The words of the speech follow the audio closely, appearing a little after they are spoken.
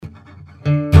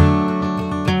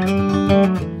Hi,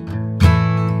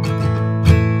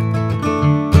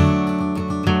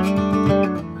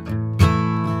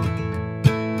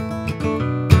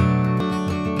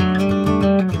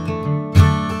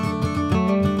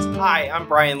 I'm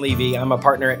Brian Levy. I'm a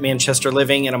partner at Manchester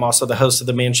Living, and I'm also the host of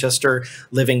the Manchester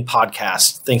Living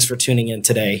podcast. Thanks for tuning in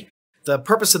today. The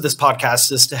purpose of this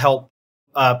podcast is to help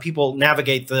people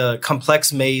navigate the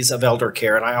complex maze of elder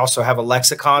care. And I also have a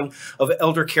lexicon of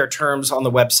elder care terms on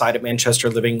the website at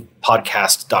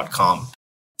manchesterlivingpodcast.com.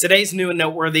 Today's new and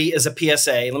noteworthy is a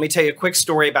PSA. Let me tell you a quick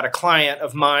story about a client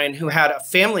of mine who had a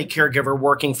family caregiver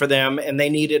working for them, and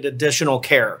they needed additional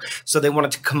care. So they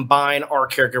wanted to combine our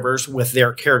caregivers with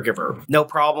their caregiver. No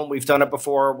problem. We've done it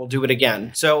before. We'll do it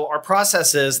again. So our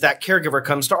process is that caregiver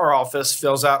comes to our office,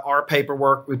 fills out our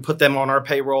paperwork. We put them on our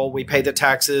payroll. We pay the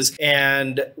taxes,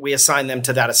 and we assign them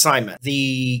to that assignment.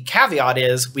 The caveat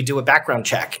is we do a background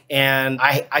check, and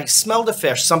I smelled a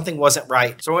fish. Something wasn't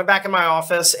right. So I went back in my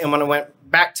office, and when I went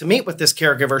back to meet with this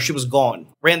caregiver, she was gone.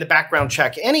 Ran the background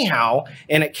check anyhow,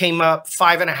 and it came up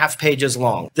 5.5 pages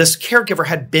long. This caregiver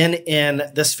had been in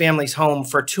this family's home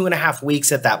for 2.5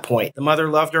 weeks at that point. The mother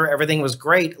loved her. Everything was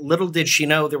great. Little did she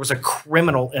know there was a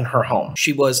criminal in her home.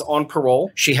 She was on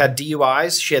parole. She had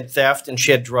DUIs, she had theft, and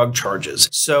she had drug charges.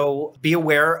 So be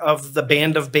aware of the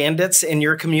band of bandits in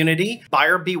your community.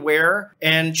 Buyer beware,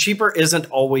 and cheaper isn't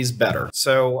always better.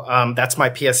 So that's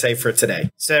my PSA for today.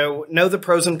 So know the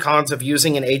pros and cons of using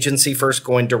an agency versus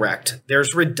going direct.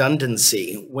 There's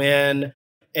redundancy. When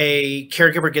a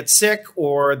caregiver gets sick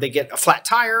or they get a flat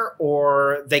tire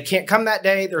or they can't come that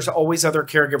day, there's always other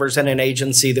caregivers in an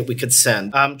agency that we could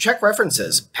send. Check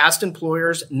references, past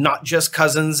employers, not just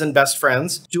cousins and best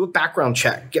friends. Do a background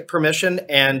check, get permission,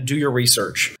 and do your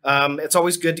research. It's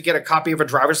always good to get a copy of a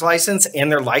driver's license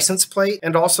and their license plate.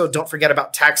 And also don't forget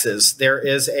about taxes. There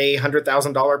is a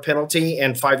 $100,000 penalty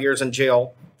and 5 years in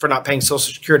jail for not paying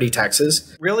Social Security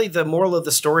taxes. Really, the moral of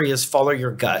the story is follow your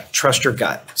gut, trust your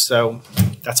gut. So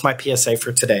that's my PSA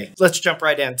for today. Let's jump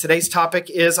right in. Today's topic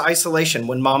is isolation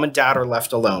when mom and dad are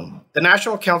left alone. The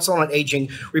National Council on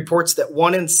Aging reports that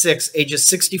 1 in 6 ages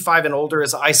 65 and older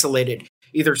is isolated,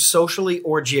 either socially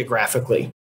or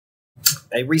geographically.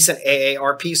 A recent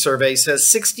AARP survey says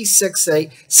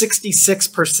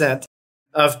 66%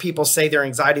 of people say their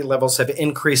anxiety levels have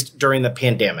increased during the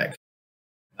pandemic.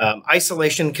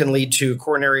 Isolation can lead to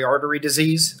coronary artery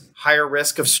disease, higher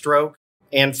risk of stroke,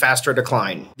 and faster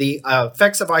decline. The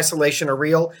effects of isolation are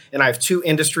real, and I have 2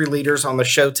 industry leaders on the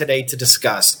show today to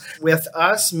discuss. With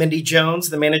us, Mindy Jones,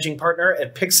 the managing partner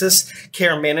at Pyxis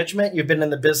Care Management. You've been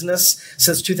in the business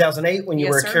since 2008 when you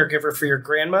were a caregiver for your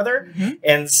grandmother. Mm-hmm.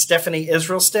 And Stephanie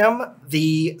Israelstem,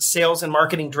 the sales and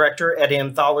marketing director at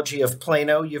Anthology of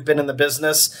Plano. You've been in the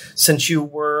business since you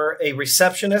were a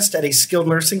receptionist at a skilled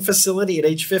nursing facility at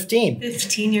age 15.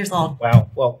 15 years old. Wow.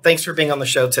 Well, thanks for being on the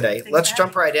show today. Let's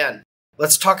jump right in.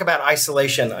 Let's talk about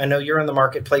isolation. I know you're in the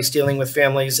marketplace dealing with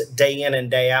families day in and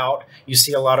day out. You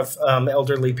see a lot of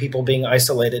elderly people being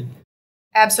isolated.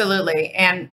 Absolutely.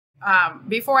 And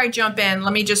before I jump in,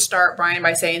 let me just start, Brian,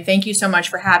 by saying thank you so much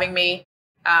for having me.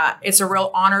 It's a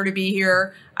real honor to be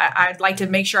here. I'd like to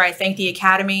make sure I thank the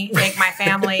Academy, thank my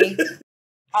family,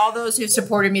 all those who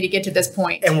supported me to get to this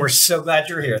point. And we're so glad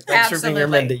you're here. Thanks for being here,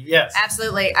 Mindy. Yes.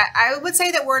 Absolutely. I would say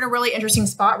that we're in a really interesting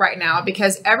spot right now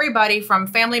because everybody from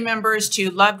family members to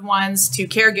loved ones to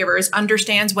caregivers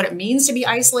understands what it means to be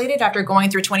isolated after going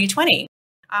through 2020.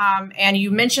 And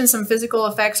you mentioned some physical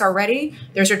effects already.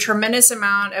 There's a tremendous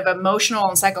amount of emotional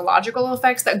and psychological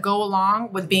effects that go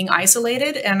along with being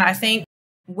isolated. And I think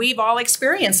we've all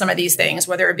experienced some of these things,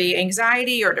 whether it be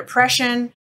anxiety or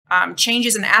depression,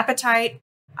 changes in appetite,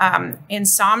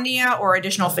 insomnia or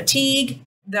additional fatigue.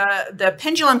 The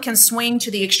pendulum can swing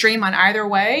to the extreme on either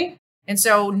way. And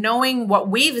so knowing what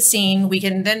we've seen, we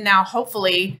can then now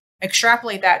hopefully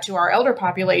extrapolate that to our elder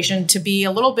population to be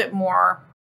a little bit more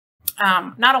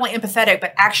not only empathetic,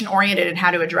 but action-oriented in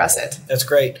how to address it. That's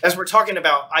great. As we're talking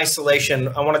about isolation,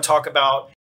 I want to talk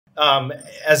about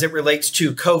as it relates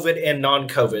to COVID and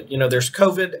non-COVID. You know, there's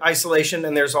COVID isolation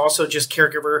and there's also just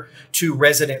caregiver to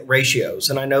resident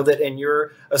ratios. And I know that in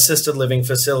your assisted living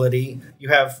facility, you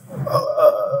have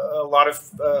a lot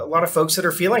of folks that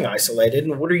are feeling isolated.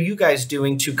 And what are you guys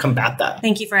doing to combat that?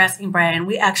 Thank you for asking, Brian.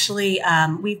 We actually,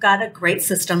 we've got a great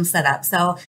system set up.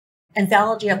 So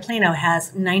Anthology of Plano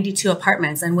has 92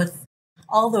 apartments, and with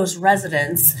all those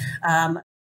residents,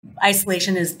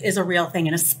 isolation is a real thing,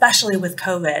 and especially with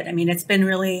COVID. I mean, it's been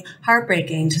really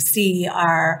heartbreaking to see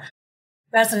our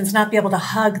residents not be able to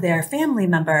hug their family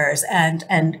members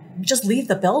and just leave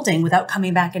the building without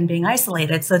coming back and being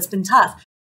isolated. So it's been tough.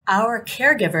 Our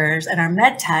caregivers and our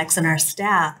med techs and our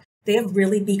staff they have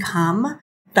really become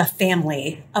the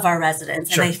family of our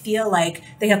residents. Sure. And I feel like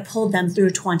they have pulled them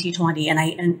through 2020.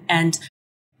 And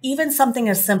even something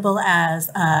as simple as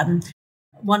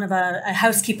one of a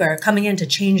housekeeper coming in to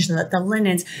change the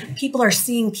linens, people are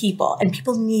seeing people and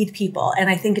people need people. And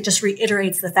I think it just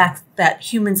reiterates the fact that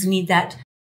humans need that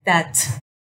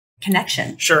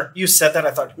connection. Sure. You said that.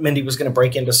 I thought Mindy was going to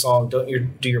break into song. Don't you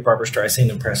do your Barbra Streisand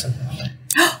impression?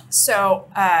 So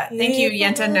thank you,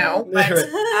 Yenta. No, but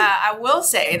I will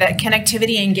say that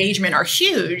connectivity and engagement are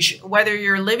huge, whether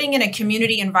you're living in a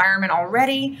community environment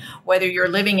already, whether you're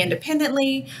living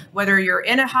independently, whether you're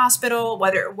in a hospital,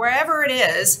 wherever it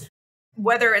is,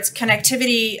 whether it's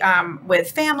connectivity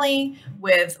with family,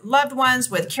 with loved ones,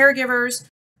 with caregivers,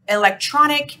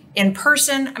 electronic, in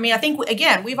person. I mean, I think,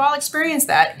 again, we've all experienced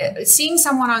that. Seeing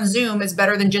someone on Zoom is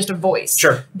better than just a voice.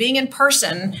 Sure. Being in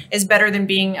person is better than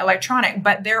being electronic.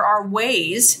 But there are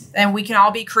ways, and we can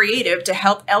all be creative to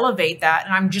help elevate that.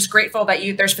 And I'm just grateful that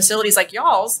there's facilities like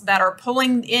y'all's that are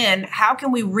pulling in, how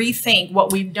can we rethink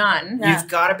what we've done? Yeah. You've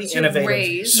got to be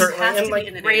innovative. Certainly,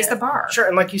 and raise the bar. Sure.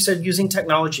 And like you said, using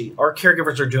technology. Our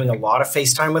caregivers are doing a lot of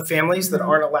FaceTime with families that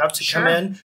aren't allowed to come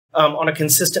in. On a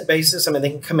consistent basis. I mean, they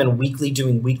can come in weekly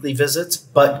doing weekly visits,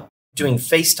 but doing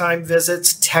FaceTime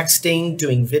visits, texting,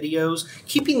 doing videos,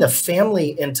 keeping the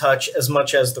family in touch as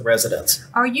much as the residents.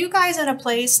 Are you guys in a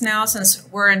place now, since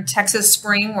we're in Texas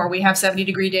spring, where we have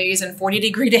 70-degree days and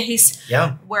 40-degree days,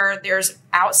 where there's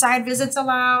outside visits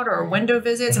allowed or window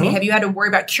visits? I mean, have you had to worry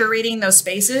about curating those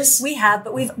spaces? We have,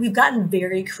 but we've gotten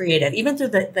very creative. Even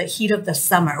through the heat of the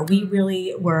summer, we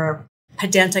really were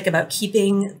pedantic about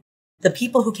keeping the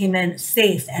people who came in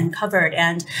safe and covered.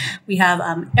 And we have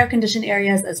air-conditioned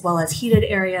areas as well as heated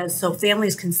areas so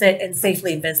families can sit and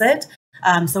safely visit.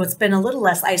 So it's been a little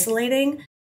less isolating.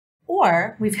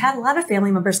 Or we've had a lot of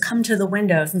family members come to the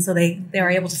windows, and so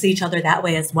they're able to see each other that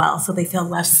way as well. So they feel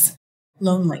less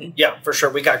lonely. Yeah, for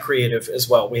sure. We got creative as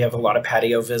well. We have a lot of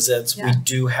patio visits. Yeah. We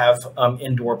do have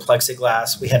indoor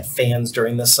plexiglass. We had fans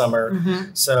during the summer.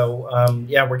 So,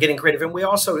 we're getting creative. And we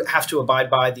also have to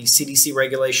abide by the CDC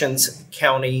regulations,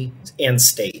 county and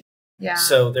state. Yeah.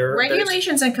 So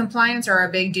regulations and compliance are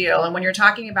a big deal. And when you're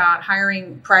talking about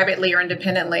hiring privately or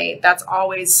independently, that's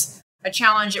always a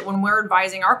challenge when we're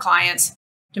advising our clients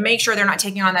to make sure they're not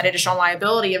taking on that additional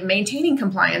liability of maintaining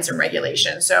compliance and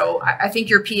regulation. So I think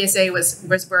your PSA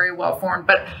was very well formed.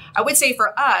 But I would say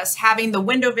for us, having the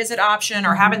window visit option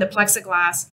or having the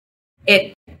plexiglass,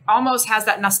 it almost has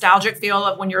that nostalgic feel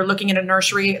of when you're looking at a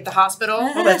nursery at the hospital.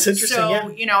 Oh, that's interesting.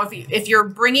 So, if you're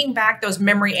bringing back those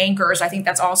memory anchors, I think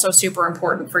that's also super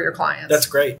important for your clients. That's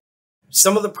great.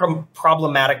 Some of the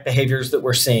problematic behaviors that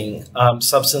we're seeing,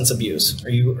 substance abuse. Are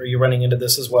you running into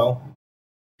this as well?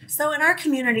 So in our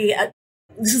community,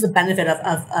 this is the benefit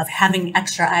of having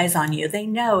extra eyes on you. They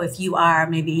know if you are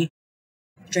maybe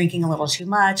drinking a little too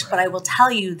much, but I will tell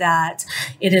you that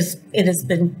it has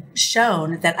been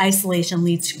shown that isolation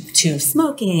leads to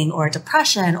smoking or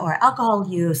depression or alcohol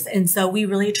use. And so we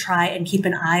really try and keep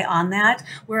an eye on that.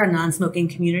 We're a non-smoking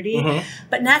community,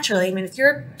 but naturally, I mean, if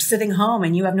you're sitting home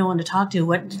and you have no one to talk to,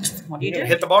 what do you do?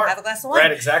 Hit the bar. Have a glass of wine.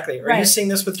 Right, exactly. Are you seeing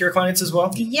this with your clients as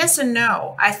well? Yes and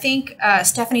no. I think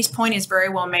Stephanie's point is very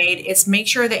well made. It's make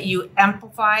sure that you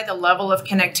amplify the level of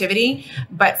connectivity,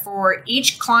 but for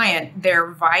each client,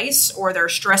 their vice or their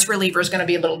stress reliever is going to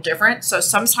be a little different. So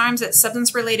sometimes it's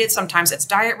substance related, sometimes it's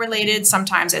diet related,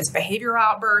 sometimes it's behavioral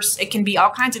outbursts. It can be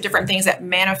all kinds of different things that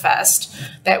manifest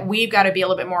that we've got to be a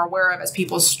little bit more aware of as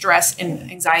people's stress and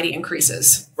anxiety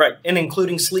increases. Right. And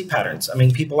including sleep patterns. I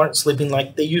mean, people aren't sleeping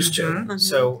like they used to.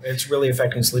 So it's really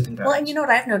affecting sleeping patterns. Well, and you know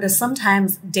what I've noticed?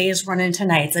 Sometimes days run into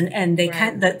nights and they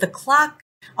the clock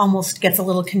almost gets a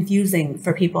little confusing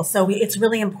for people. So it's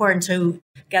really important to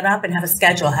get up and have a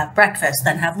schedule, have breakfast,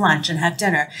 then have lunch and have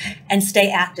dinner, and stay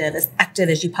active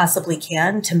as you possibly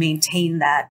can to maintain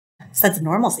that sense of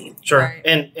normalcy. Sure. Right.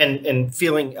 And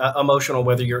feeling emotional,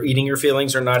 whether you're eating your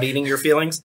feelings or not eating your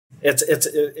feelings, that's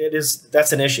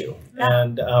an issue. Yeah.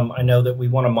 And I know that we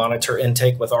want to monitor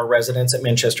intake with our residents at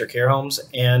Manchester Care Homes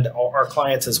and our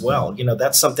clients as well.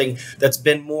 That's something that's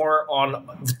been more on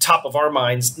the top of our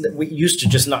minds. We used to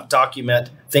just not document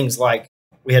things like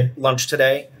we had lunch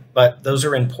today, but those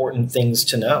are important things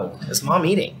to know. Is mom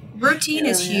eating? Routine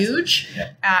is huge.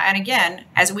 And again,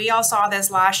 as we all saw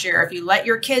this last year, if you let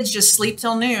your kids just sleep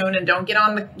till noon and don't get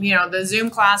on the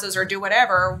Zoom classes or do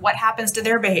whatever, what happens to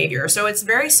their behavior? So it's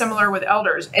very similar with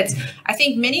elders. I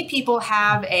think many people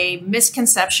have a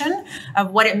misconception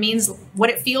of what it means what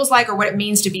it feels like or what it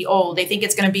means to be old. They think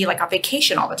it's going to be like a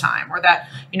vacation all the time, or that,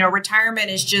 retirement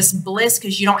is just bliss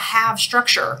because you don't have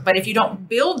structure. But if you don't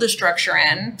build the structure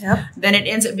in, then it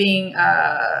ends up being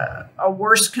a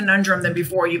worse conundrum than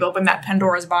before. You've opened that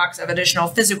Pandora's box of additional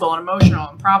physical and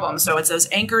emotional problems. So it's those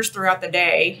anchors throughout the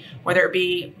day, whether it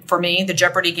be, for me, the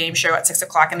Jeopardy game show at 6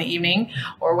 o'clock in the evening,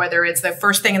 or whether it's the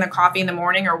first thing in the coffee in the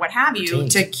morning or what have you,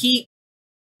 to keep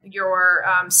your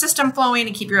system flowing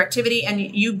and keep your activity. And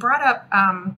you brought up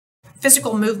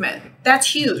physical movement.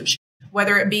 That's huge.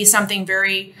 Whether it be something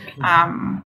very,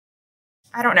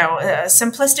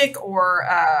 simplistic or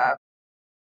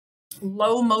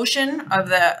low motion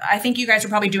I think you guys are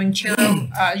probably doing chair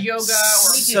yoga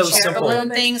or chair balloon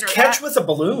things. Or catch with a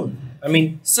balloon. I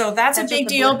mean, so that's a big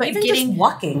deal, but even getting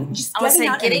just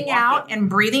walking, getting out and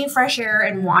breathing fresh air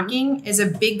and walking is a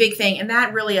big, big thing. And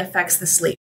that really affects the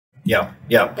sleep. Yeah.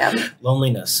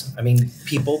 Loneliness. I mean,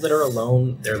 people that are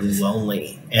alone, they're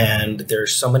lonely. And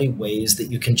there's so many ways that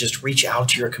you can just reach out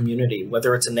to your community,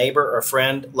 whether it's a neighbor or a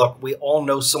friend. Look, we all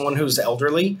know someone who's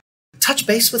elderly. Touch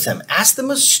base with them. Ask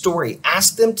them a story.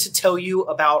 Ask them to tell you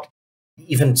about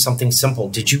even something simple.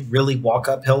 Did you really walk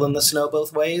uphill in the snow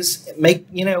both ways? Make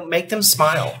them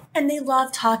smile. And they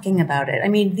love talking about it. I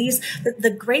mean, the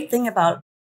great thing about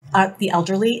the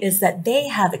elderly is that they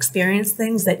have experienced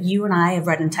things that you and I have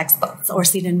read in textbooks or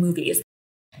seen in movies.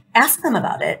 Ask them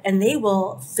about it, and they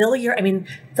will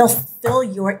they'll fill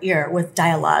your ear with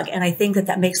dialogue. And I think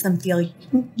that makes them feel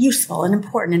useful and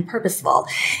important and purposeful.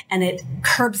 And it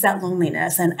curbs that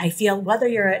loneliness. And I feel whether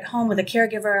you're at home with a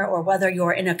caregiver or whether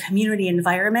you're in a community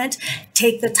environment,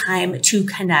 take the time to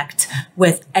connect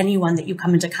with anyone that you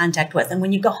come into contact with. And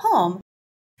when you go home,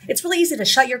 it's really easy to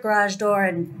shut your garage door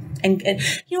and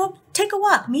take a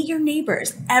walk, meet your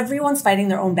neighbors. Everyone's fighting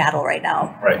their own battle right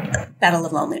now. Right. Battle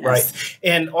of loneliness. Right.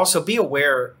 And also be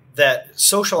aware that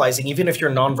socializing, even if you're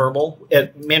nonverbal,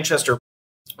 at Manchester,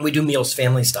 we do meals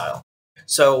family style.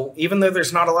 So even though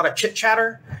there's not a lot of chit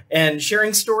chatter and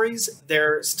sharing stories,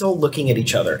 they're still looking at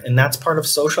each other. And that's part of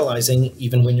socializing,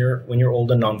 even when you're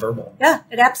old and nonverbal. Yeah,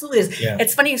 it absolutely is. Yeah.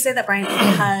 It's funny you say that, Brian,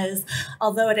 because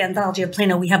although at Anthology of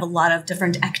Plano, we have a lot of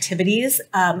different activities,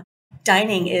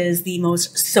 dining is the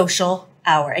most social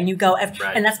hour. And you go,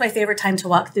 and that's my favorite time to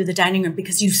walk through the dining room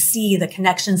because you see the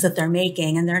connections that they're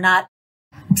making and they're not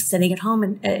sitting at home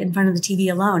in front of the TV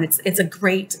alone. It's a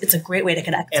great way to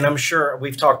connect. And I'm sure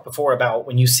we've talked before about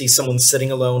when you see someone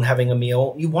sitting alone having a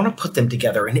meal, you want to put them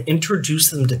together and introduce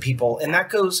them to people. And that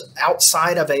goes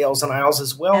outside of Ales and Isles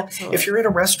as well. Absolutely. If you're at a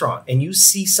restaurant and you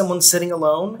see someone sitting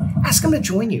alone, ask them to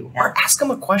join you or ask them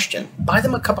a question. Buy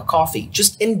them a cup of coffee.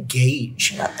 Just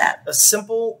engage. Love that. A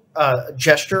simple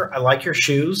gesture, I like your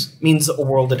shoes, means a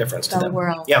world of difference to them.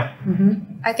 World. Yeah.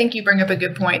 Mm-hmm. I think you bring up a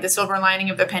good point. The silver lining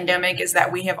of the pandemic is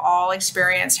that we have all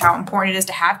experienced how important it is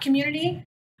to have community,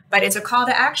 but it's a call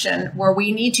to action where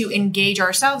we need to engage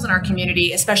ourselves in our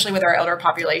community, especially with our elder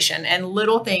population, and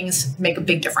little things make a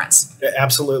big difference.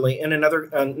 Absolutely. And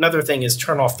another thing is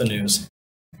turn off the news.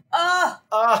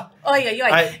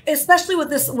 Especially with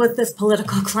this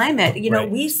political climate,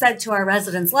 we said to our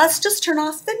residents, let's just turn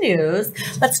off the news.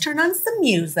 Let's turn on some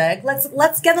music.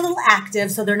 Let's get a little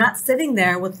active so they're not sitting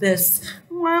there with this.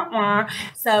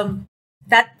 So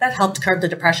that helped curb the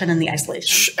depression and the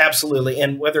isolation. Absolutely.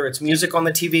 And whether it's music on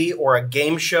the TV or a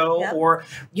game show or,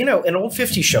 an old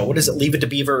 50s show, what is it? Leave It to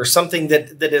Beaver or something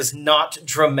that is not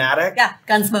dramatic. Yeah.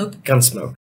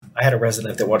 Gunsmoke. I had a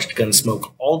resident that watched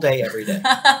Gunsmoke all day, every day.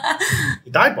 He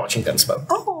died watching Gunsmoke.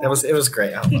 Oh, it was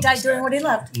great. He died doing what he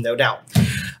loved. No doubt.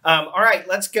 All right,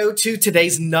 let's go to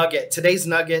today's nugget. Today's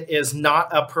nugget is not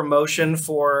a promotion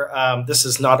for, this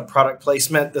is not a product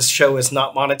placement. This show is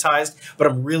not monetized, but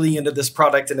I'm really into this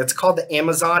product, and it's called the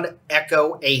Amazon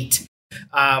Echo 8.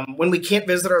 When we can't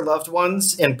visit our loved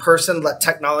ones in person, let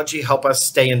technology help us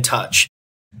stay in touch.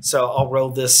 So I'll roll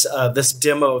this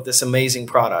demo of this amazing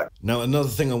product. Now, another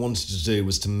thing I wanted to do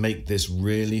was to make this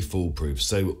really foolproof.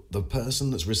 So the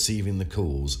person that's receiving the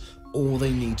calls, all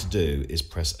they need to do is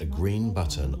press a green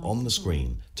button on the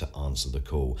screen to answer the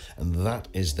call. And that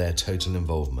is their total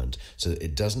involvement. So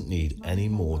it doesn't need any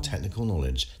more technical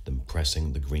knowledge than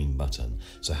pressing the green button.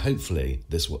 So hopefully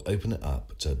this will open it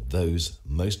up to those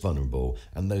most vulnerable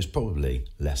and those probably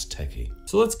less techie.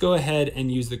 So let's go ahead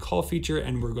and use the call feature,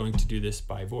 and we're going to do this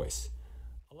by voice.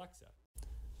 Alexa,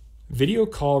 video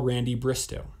call Randy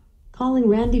Bristow. Calling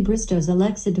Randy Bristow's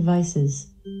Alexa devices.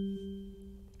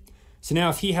 So now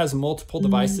if he has multiple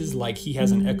devices, like he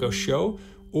has an Echo Show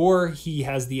or he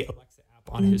has the Alexa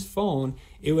app on his phone,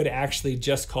 it would actually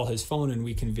just call his phone and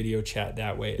we can video chat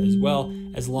that way as well,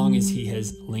 as long as he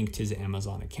has linked his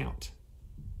Amazon account.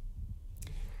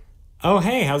 Oh,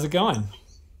 hey, how's it going?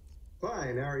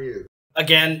 Fine, how are you?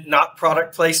 Again, not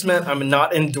product placement. I'm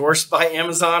not endorsed by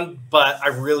Amazon, but I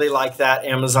really like that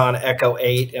Amazon Echo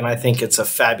 8, and I think it's a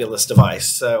fabulous device.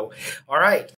 So, all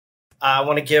right. I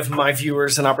want to give my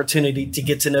viewers an opportunity to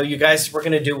get to know you guys. We're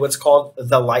going to do what's called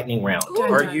the lightning round.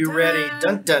 Are you ready?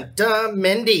 Dun, dun, dun.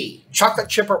 Mindy, chocolate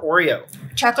chip or Oreo?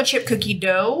 Chocolate chip cookie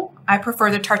dough. I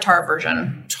prefer the tartare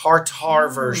version. Tartare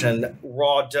version,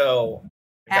 raw dough.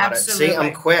 Got Absolutely. it. See,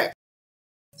 I'm quick.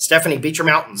 Stephanie, beach or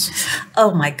mountains?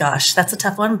 Oh my gosh, that's a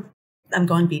tough one. I'm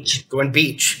going beach. Going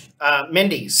beach.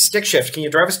 Mindy, stick shift. Can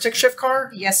you drive a stick shift car?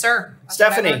 Yes, sir. That's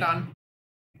Stephanie. what I learned on.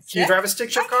 Can you drive a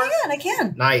stick shift car? I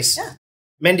can. Nice. Yeah.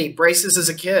 Mindy, braces as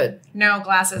a kid. No,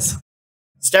 glasses.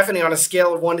 Stephanie, on a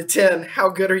scale of 1 to 10, how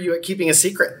good are you at keeping a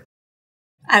secret?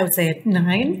 I would say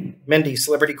 9. Mindy,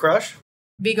 celebrity crush?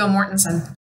 Viggo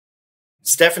Mortensen.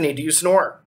 Stephanie, do you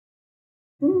snore?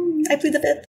 I plead the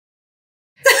fifth.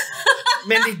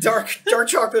 Mindy, dark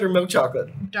chocolate or milk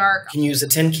chocolate? Dark. Can you use a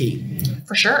 10 key?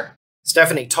 For sure.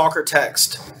 Stephanie, talk or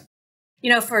text?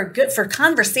 You know, for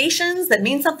conversations that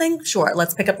mean something, sure,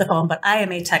 let's pick up the phone, but I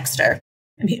am a texter.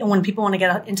 And when people want to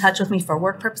get in touch with me for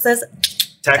work purposes,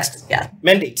 Text? yeah.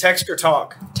 Mindy, text or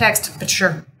talk? Text, but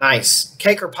sure. Nice.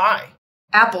 Cake or pie?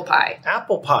 Apple pie.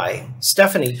 Apple pie.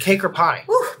 Stephanie, cake or pie?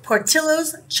 Woo,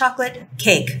 Portillo's chocolate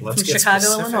cake Let's from get Chicago,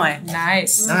 specific. Illinois.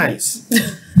 Nice. Nice.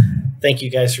 Thank you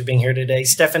guys for being here today.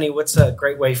 Stephanie, what's a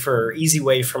easy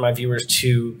way for my viewers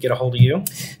to get a hold of you?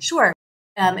 Sure.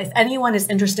 If anyone is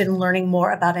interested in learning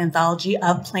more about Anthology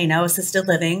of Plano Assisted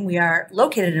Living, we are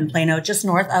located in Plano, just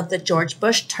north of the George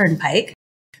Bush Turnpike.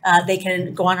 They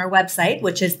can go on our website,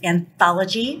 which is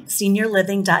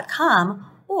anthologyseniorliving.com,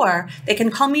 or they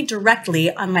can call me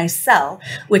directly on my cell,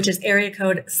 which is area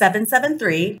code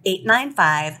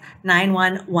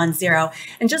 773-895-9110.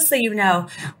 And just so you know,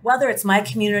 whether it's my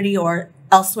community or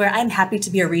elsewhere, I'm happy to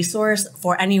be a resource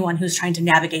for anyone who's trying to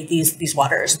navigate these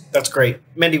waters. That's great.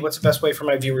 Mindy, what's the best way for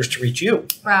my viewers to reach you?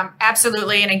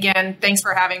 Absolutely. And again, thanks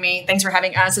for having me. Thanks for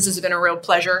having us. This has been a real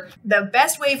pleasure. The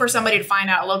best way for somebody to find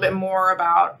out a little bit more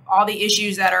about all the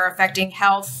issues that are affecting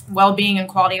health, well-being, and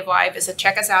quality of life is to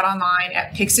check us out online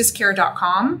at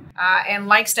pixiscare.com. And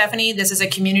like Stephanie, this is a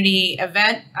community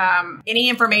event. Any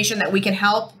information that we can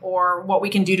help or what we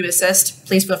can do to assist,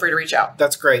 please feel free to reach out.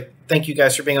 That's great. Thank you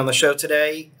guys for being on the show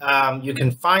today. You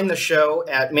can find the show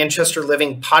at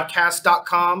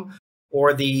manchesterlivingpodcast.com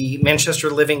or the Manchester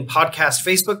Living Podcast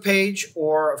Facebook page.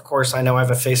 Or, of course, I know I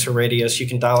have a face for radio, so you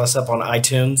can dial us up on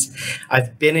iTunes.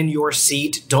 I've been in your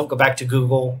seat. Don't go back to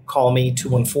Google. Call me,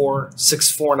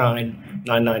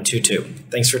 214-649-9922.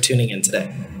 Thanks for tuning in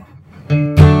today.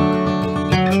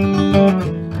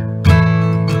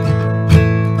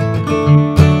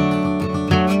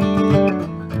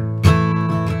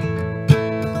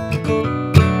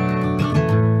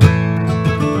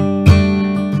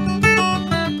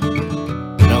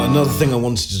 Another thing I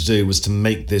wanted to do was to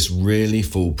make this really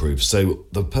foolproof. So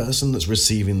the person that's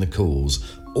receiving the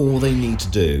calls, all they need to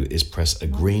do is press a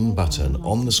green button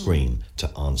on the screen to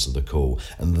answer the call.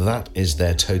 And that is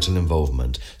their total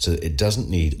involvement. So it doesn't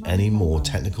need any more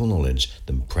technical knowledge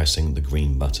than pressing the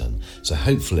green button. So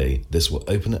hopefully this will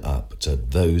open it up to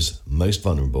those most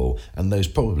vulnerable and those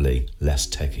probably less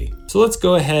techie. So let's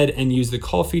go ahead and use the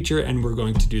call feature, and we're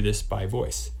going to do this by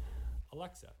voice.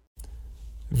 Alexa,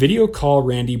 video call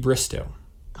Randy Bristow.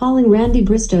 Calling Randy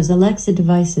Bristow's Alexa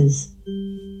devices.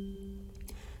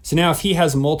 So now if he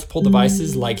has multiple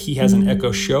devices, like he has an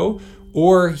Echo Show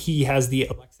or he has the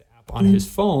Alexa app on his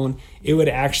phone, it would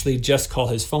actually just call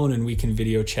his phone and we can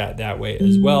video chat that way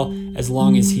as well, as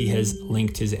long as he has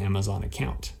linked his Amazon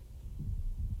account.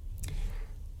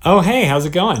 Oh, hey, how's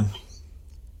it going?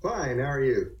 Fine, how are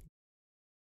you?